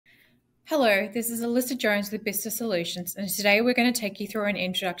Hello, this is Alyssa Jones with Business Solutions, and today we're going to take you through an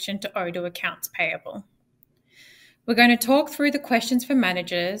introduction to Odoo Accounts Payable. We're going to talk through the questions for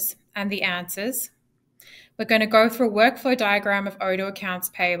managers and the answers. We're going to go through a workflow diagram of Odoo Accounts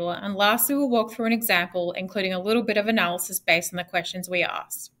Payable, and lastly we'll walk through an example, including a little bit of analysis based on the questions we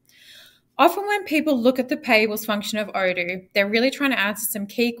asked. Often when people look at the payables function of Odoo, they're really trying to answer some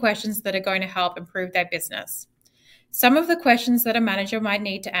key questions that are going to help improve their business. Some of the questions that a manager might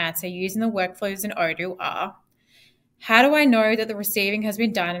need to answer using the workflows in Odoo are: how do I know that the receiving has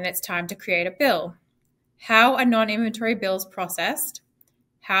been done and it's time to create a bill? How are non-inventory bills processed?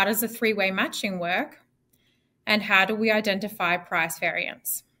 How does the three-way matching work? And how do we identify price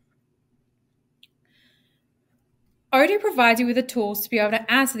variance? Odoo provides you with the tools to be able to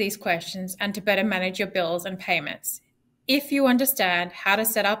answer these questions and to better manage your bills and payments, if you understand how to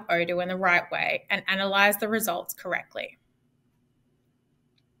set up Odoo in the right way and analyze the results correctly.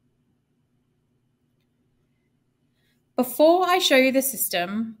 Before I show you the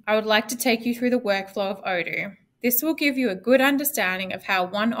system, I would like to take you through the workflow of Odoo. This will give you a good understanding of how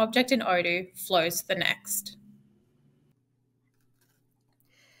one object in Odoo flows to the next.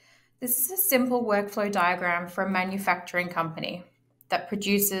 This is a simple workflow diagram for a manufacturing company that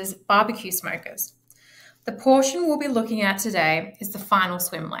produces barbecue smokers. The portion we'll be looking at today is the final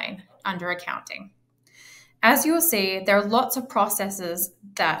swim lane under accounting. As you'll see, there are lots of processes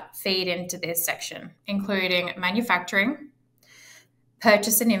that feed into this section, including manufacturing,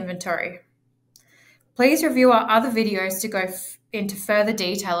 purchase and inventory. Please review our other videos to go into further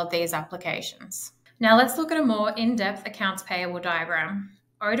detail of these applications. Now let's look at a more in-depth accounts payable diagram.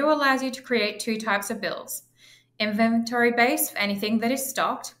 Odoo allows you to create two types of bills: inventory based for anything that is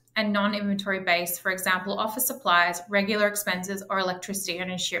stocked, and non-inventory based, for example, office supplies, regular expenses, or electricity and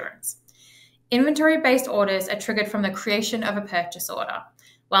insurance. Inventory-based orders are triggered from the creation of a purchase order,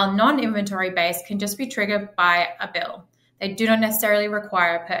 while non-inventory based can just be triggered by a bill. They do not necessarily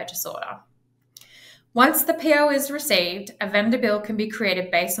require a purchase order. Once the PO is received, a vendor bill can be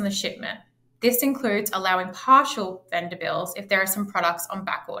created based on the shipment. This includes allowing partial vendor bills if there are some products on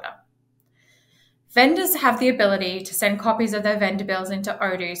back order. Vendors have the ability to send copies of their vendor bills into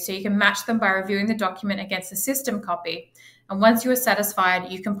Odoo so you can match them by reviewing the document against the system copy, and once you are satisfied,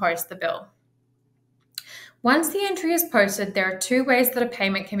 you can post the bill. Once the entry is posted, there are two ways that a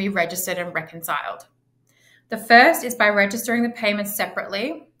payment can be registered and reconciled. The first is by registering the payment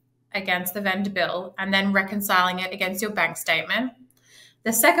separately against the vendor bill and then reconciling it against your bank statement.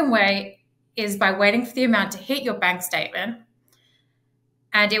 The second way is by waiting for the amount to hit your bank statement,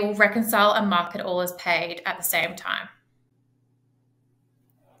 and it will reconcile and mark it all as paid at the same time.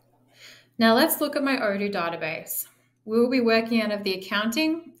 Now let's look at my Odoo database. We will be working out of the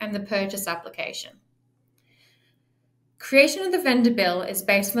accounting and the purchase application. Creation of the vendor bill is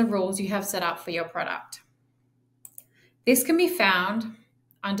based on the rules you have set up for your product. This can be found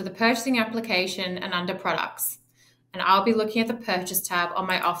under the purchasing application and under products, and I'll be looking at the purchase tab on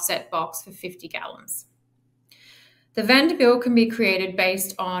my offset box for 50 gallons. The vendor bill can be created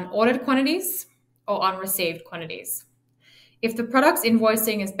based on ordered quantities or on received quantities. If the product's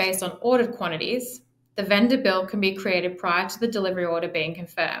invoicing is based on ordered quantities, the vendor bill can be created prior to the delivery order being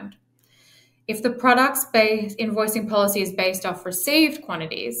confirmed. If the product's invoicing policy is based off received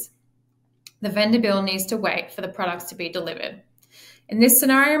quantities, the vendor bill needs to wait for the products to be delivered. In this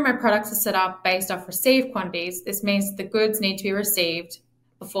scenario, my products are set up based off received quantities. This means the goods need to be received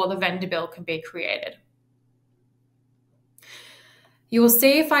before the vendor bill can be created. You will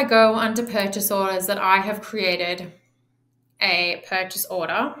see if I go under purchase orders that I have created a purchase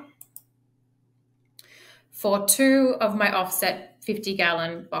order for two of my offset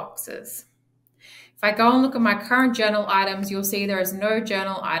 50-gallon boxes. If I go and look at my current journal items, you'll see there is no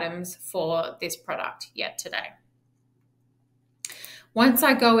journal items for this product yet today. Once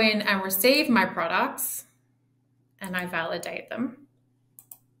I go in and receive my products and I validate them,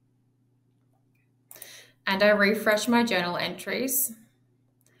 and I refresh my journal entries,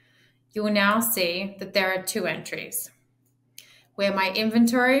 you will now see that there are two entries where my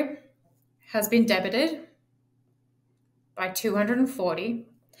inventory has been debited by 240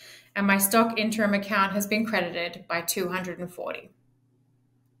 and my stock interim account has been credited by 240.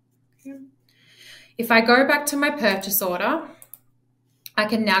 If I go back to my purchase order, I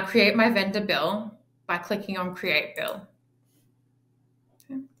can now create my vendor bill by clicking on Create Bill.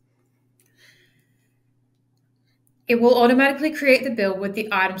 It will automatically create the bill with the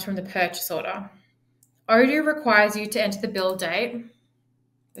items from the purchase order. Odoo requires you to enter the bill date,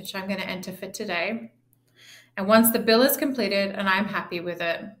 which I'm going to enter for today. And once the bill is completed and I'm happy with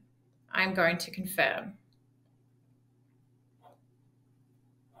it, I'm going to confirm.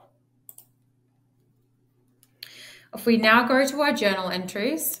 If we now go to our journal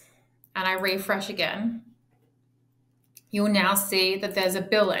entries and I refresh again, you'll now see that there's a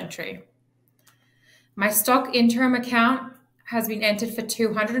bill entry. My stock interim account has been entered for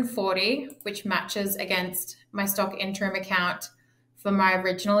 $240, which matches against my stock interim account for my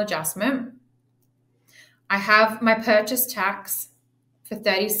original adjustment. I have my purchase tax for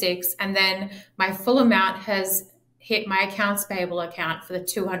 $36, and then my full amount has hit my accounts payable account for the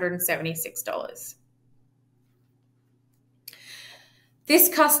 $276. This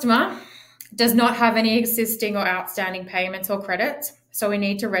customer does not have any existing or outstanding payments or credits, so we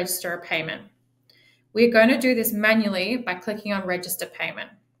need to register a payment. We're going to do this manually by clicking on Register Payment.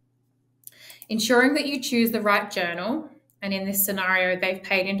 Ensuring that you choose the right journal, and in this scenario, they've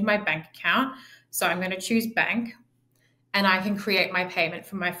paid into my bank account, so I'm going to choose Bank, and I can create my payment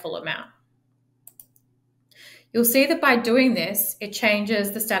for my full amount. You'll see that by doing this, it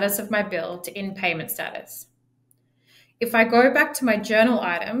changes the status of my bill to in payment status. If I go back to my journal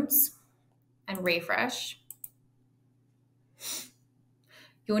items and refresh,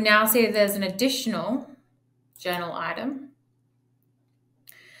 you'll now see that there's an additional journal item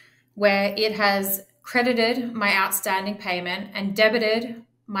where it has credited my outstanding payment and debited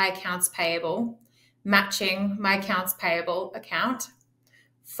my accounts payable, matching my accounts payable account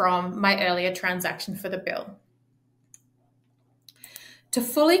from my earlier transaction for the bill. To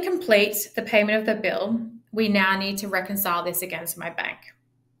fully complete the payment of the bill, we now need to reconcile this against my bank.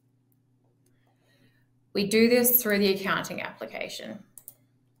 We do this through the accounting application.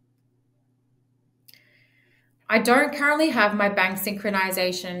 I don't currently have my bank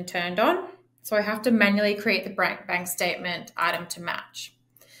synchronization turned on, so I have to manually create the bank statement item to match.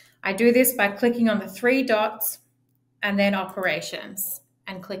 I do this by clicking on the three dots and then Operations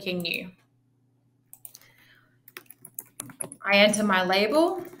and clicking New. I enter my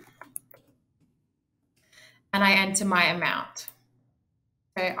label and I enter my amount.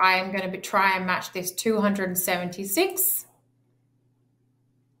 So I am going to try and match this 276,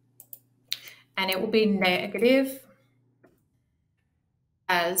 and it will be negative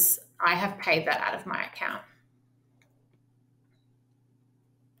as I have paid that out of my account.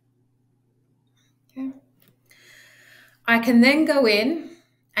 Okay. I can then go in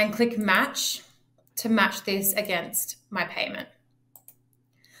and click Match to match this against my payment.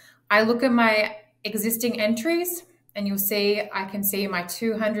 I look at my existing entries and you'll see I can see my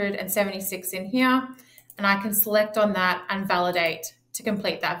 276 in here, and I can select on that and validate to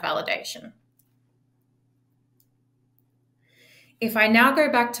complete that validation. If I now go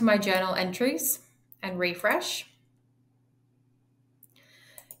back to my journal entries and refresh,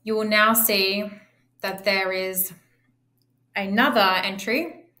 you will now see that there is another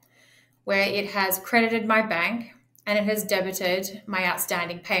entry where it has credited my bank and it has debited my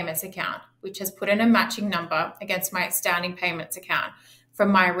outstanding payments account, which has put in a matching number against my outstanding payments account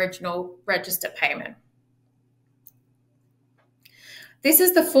from my original register payment. This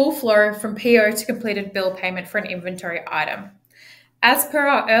is the full flow from PO to completed bill payment for an inventory item. As per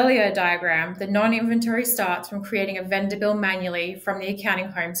our earlier diagram, the non-inventory starts from creating a vendor bill manually from the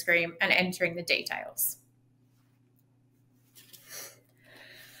accounting home screen and entering the details.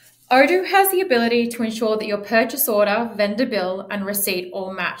 Odoo has the ability to ensure that your purchase order, vendor bill, and receipt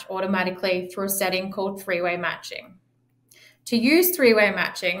all match automatically through a setting called three-way matching. To use three-way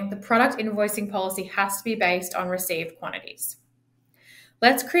matching, the product invoicing policy has to be based on received quantities.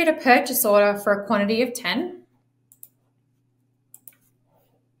 Let's create a purchase order for a quantity of 10.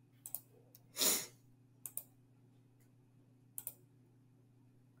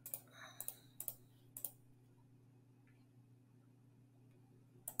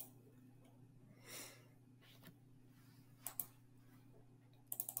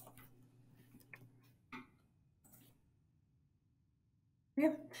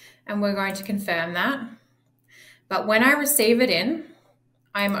 And we're going to confirm that. But when I receive it in,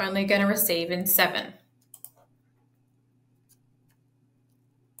 I'm only going to receive in 7.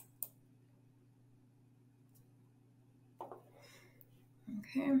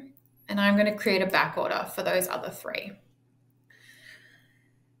 Okay, and I'm going to create a back order for those other 3.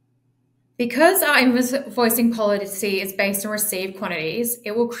 Because our invoicing policy is based on received quantities,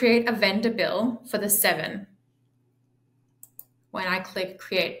 it will create a vendor bill for the 7 when I click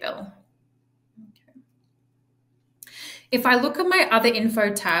Create Bill. Okay. If I look at my Other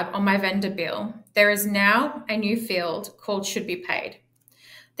Info tab on my vendor bill, there is now a new field called Should Be Paid.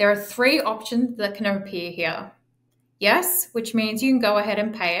 There are 3 options that can appear here. Yes, which means you can go ahead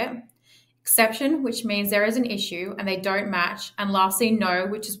and pay it. Exception, which means there is an issue and they don't match. And lastly, no,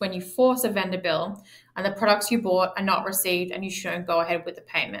 which is when you force a vendor bill and the products you bought are not received and you shouldn't go ahead with the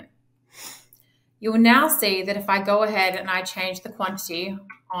payment. You will now see that if I go ahead and I change the quantity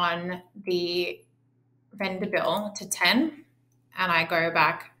on the vendor bill to 10, and I go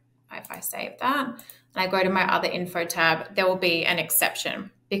back, if I save that, and I go to my other info tab, there will be an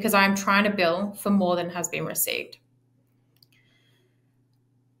exception because I'm trying to bill for more than has been received.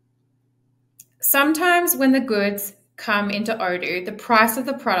 Sometimes when the goods come into Odoo, the price of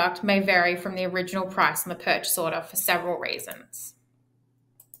the product may vary from the original price on the purchase order for several reasons.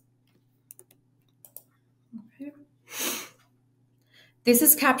 Okay. This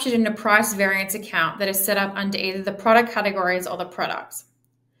is captured in a price variance account that is set up under either the product categories or the products.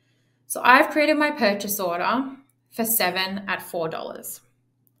 So I've created my purchase order for 7 at $4.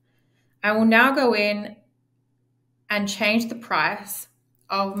 I will now go in and change the price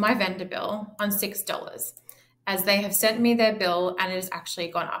of my vendor bill on $6 as they have sent me their bill and it has actually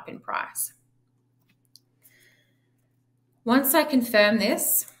gone up in price. Once I confirm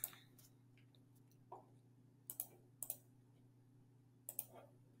this,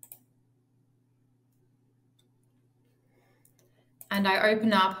 and I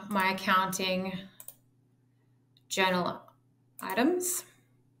open up my accounting journal items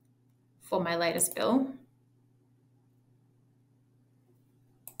for my latest bill.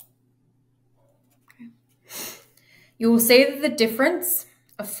 Okay. You will see that the difference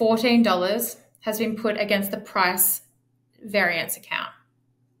of $14 has been put against the price variance account.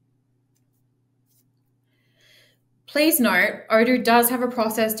 Please note, Odoo does have a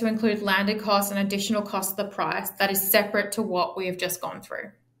process to include landed costs and additional costs of the price that is separate to what we have just gone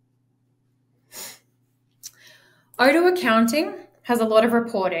through. Odoo Accounting has a lot of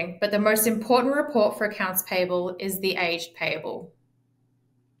reporting, but the most important report for accounts payable is the aged payable.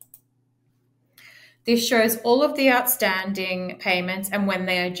 This shows all of the outstanding payments and when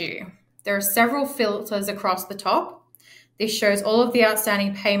they are due. There are several filters across the top. This shows all of the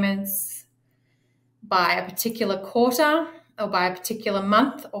outstanding payments by a particular quarter or by a particular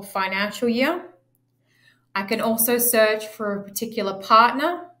month or financial year. I can also search for a particular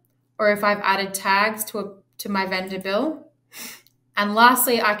partner or if I've added tags to my vendor bill. And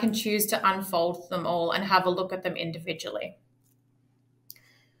lastly, I can choose to unfold them all and have a look at them individually.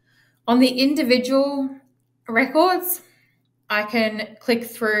 On the individual records, I can click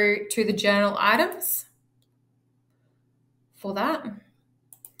through to the journal items for that,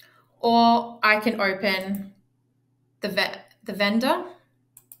 or I can open the vendor.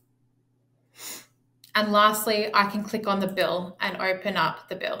 And lastly, I can click on the bill and open up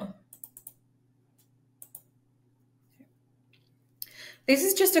the bill. This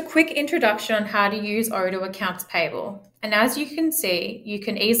is just a quick introduction on how to use Odoo Accounts Payable. And as you can see, you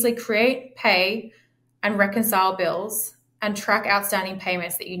can easily create, pay, and reconcile bills and track outstanding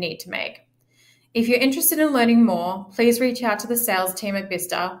payments that you need to make. If you're interested in learning more, please reach out to the sales team at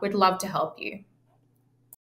Bista. We'd love to help you.